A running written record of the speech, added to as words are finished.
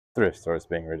Thrift stores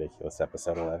being ridiculous,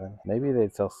 episode 11. Maybe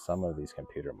they'd sell some of these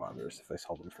computer monitors if they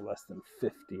sold them for less than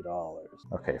 $50.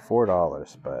 Okay,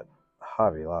 $4, but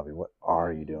Hobby Lobby, what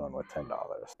are you doing with $10?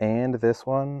 And this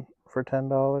one for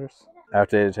 $10?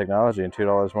 Outdated technology and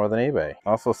 $2 more than eBay.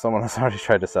 Also, someone has already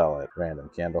tried to sell it. Random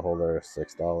candle holder,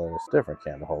 $6. Different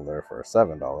candle holder for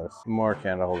 $7. More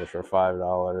candle holders for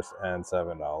 $5 and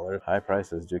 $7. High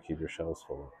prices do keep your shelves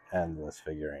full of endless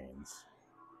figurines.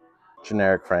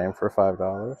 Generic frame for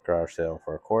 $5. Garage sale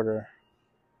for $1/4.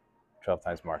 12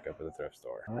 times markup at the thrift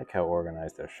store. I like how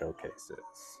organized their showcase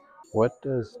is. What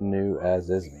does new as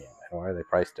is mean, and why are they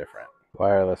priced different?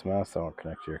 Wireless mouse that will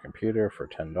connect to your computer for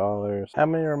 $10. How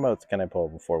many remotes can I pull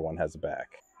before one has a back?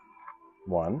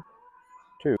 1,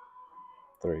 2,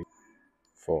 3,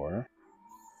 4,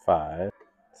 5,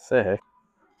 6.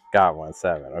 Got one,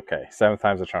 7. Okay, 7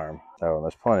 times the charm. Oh, and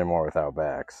there's plenty more without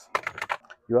backs.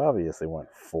 You obviously want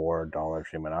 $4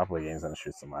 Tree Monopoly games and a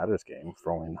Shoot Some Ladders game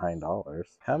for only $9.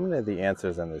 How many of the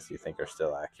answers in this do you think are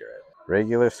still accurate?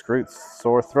 Regular Scroots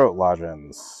sore throat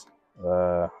lozenges.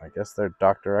 I guess they're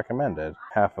doctor recommended.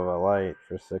 Half of a light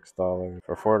for $6.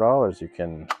 For $4, you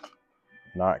can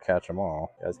not catch them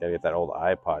all. You guys gotta get that old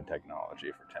iPod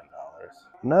technology for $10.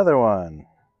 Another one.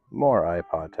 More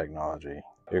iPod technology.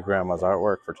 Your grandma's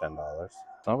artwork for $10.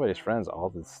 Somebody's friends all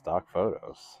did stock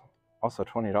photos. Also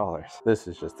 $20. This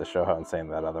is just to show how insane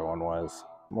that other one was.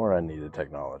 More unneeded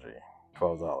technology.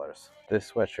 $12.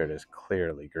 This sweatshirt is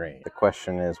clearly green. The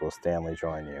question is, will Stanley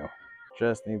join you?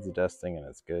 Just needs dusting and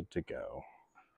it's good to go.